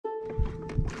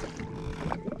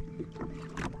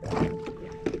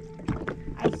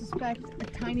expect a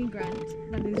tiny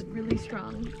grunt that is really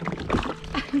strong.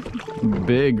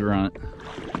 Big grunt.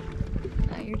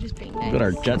 You're just being nice. Look at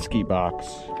our jet ski box.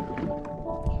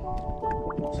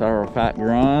 Several fat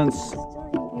grunts.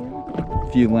 A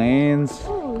few lanes.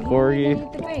 Oh, porgy. You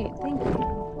the bait. Thank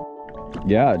you.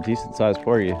 Yeah, decent sized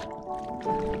porgy.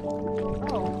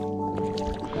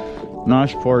 Oh.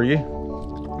 Nice porgy.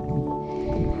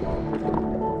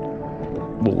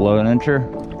 Below an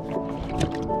incher.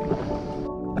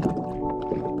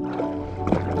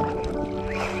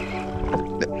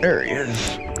 There he is.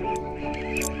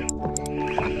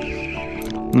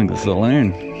 I think this is a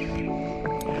lane.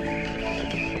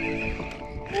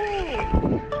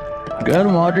 Got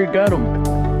him, Audrey, got him.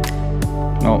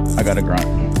 No, I got a grunt.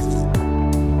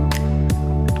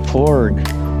 Porg.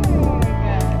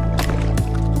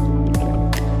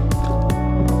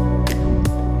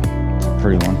 It's a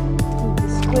pretty one. The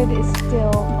squid is still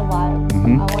alive.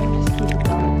 Mm-hmm. I want to just keep it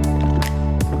going.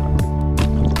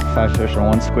 5 fish and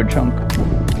 1 squid chunk.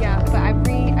 Yeah, but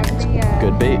every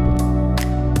Good bait.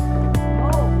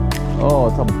 Oh,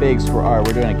 it's a big squirrel. All right,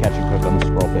 we're doing a catch and cook on the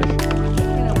squirrelfish. You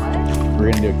know what?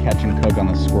 We're gonna do a catch and cook on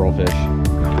the squirrelfish.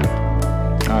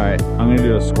 All right, I'm gonna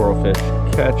do a squirrelfish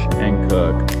catch and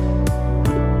cook.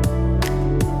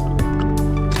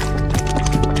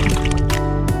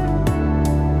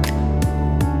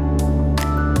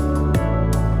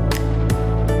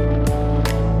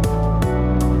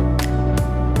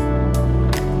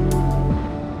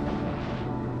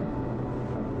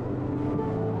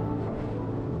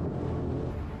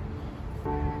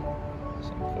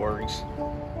 Porgs,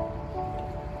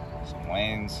 some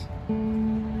lanes,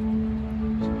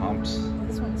 some humps.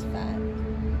 This one's fat.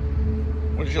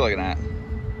 What are you looking at?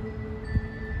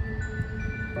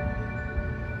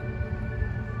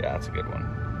 Yeah, that's a good one.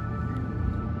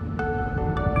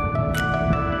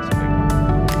 That's a big one.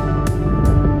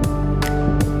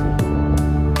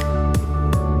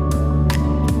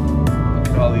 Look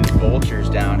at all these vultures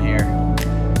down here.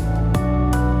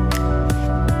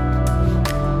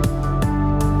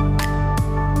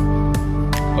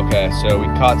 Okay, so we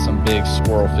caught some big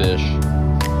squirrelfish.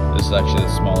 This is actually the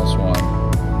smallest one.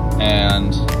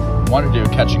 And wanted to do a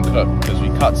catch and cook because we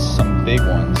caught some big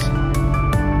ones.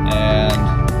 And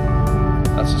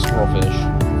that's a squirrelfish.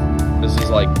 This is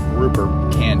like grouper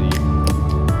candy.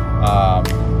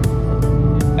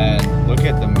 And look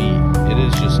at the meat. It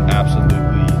is just absolutely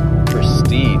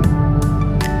pristine.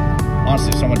 Honestly,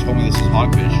 if someone told me this is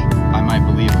hogfish, I might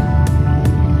believe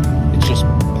them. It's just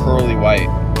pearly white.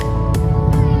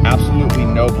 Absolutely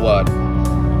no blood.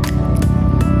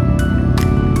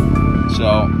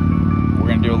 So we're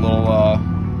gonna do a little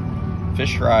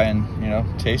fish fry and, you know,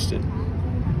 taste it.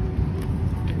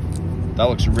 That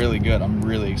looks really good. I'm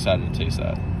really excited to taste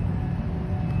that.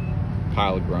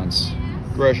 Pile of grunts.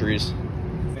 Groceries.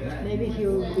 Maybe he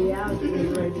will be out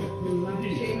already.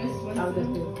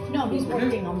 No, he's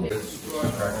working on it.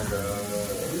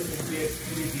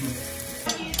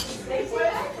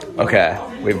 Okay,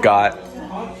 we've got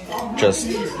just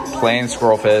plain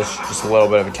squirrelfish, just a little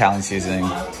bit of Italian seasoning.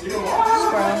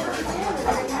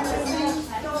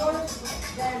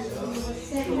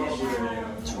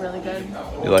 It's really good.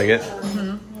 You like it?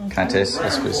 Mm-hmm. Can I taste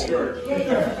this, please?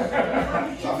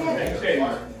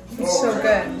 It's so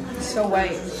good. It's so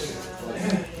white.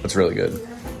 It's really good.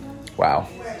 Wow.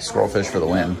 Squirrelfish for the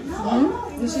win.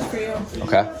 Mm-hmm. This is for you.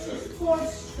 Okay.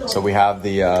 So we have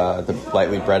the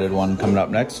lightly breaded one coming up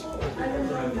next.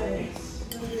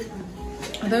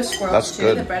 Are those squirrels That's too,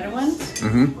 good. the breaded ones?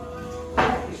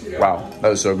 Mm-hmm. Wow, that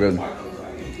was so good.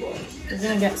 We're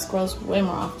gonna get squirrels way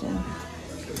more often.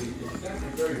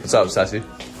 What's up, Sassy?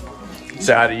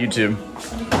 Say hi to YouTube.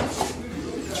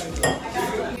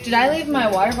 Did I leave my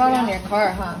water bottle in your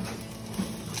car, huh?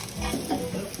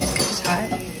 It's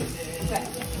hot. Okay.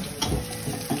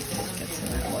 Get some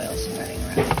of that oil spreading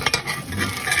around.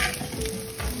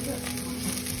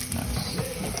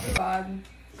 Bob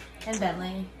and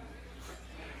Bentley.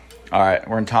 All right,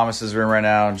 we're in Thomas's room right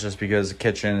now just because the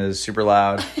kitchen is super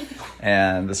loud.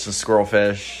 And this is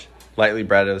squirrelfish, lightly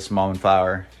breaded with some almond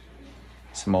flour,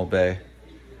 some Old Bay.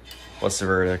 What's the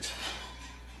verdict?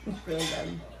 It's really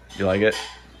good. You like it?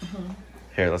 Mm-hmm.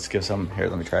 Here, let's give some. Here,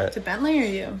 let me try it. To Bentley or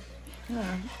you?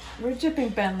 Yeah. We're dipping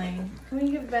Bentley. Can we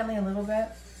give Bentley a little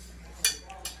bit?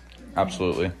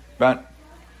 Absolutely. Bent.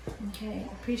 Okay,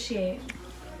 appreciate.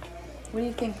 What do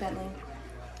you think, Bentley?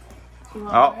 You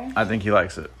want Oh, more? I think he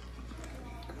likes it.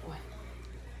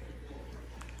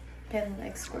 Bentley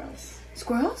likes squirrels.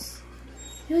 Squirrels?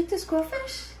 You like the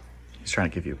squirrelfish? He's trying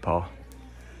to give you a paw.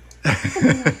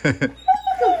 Good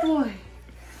boy.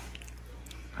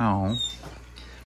 Oh.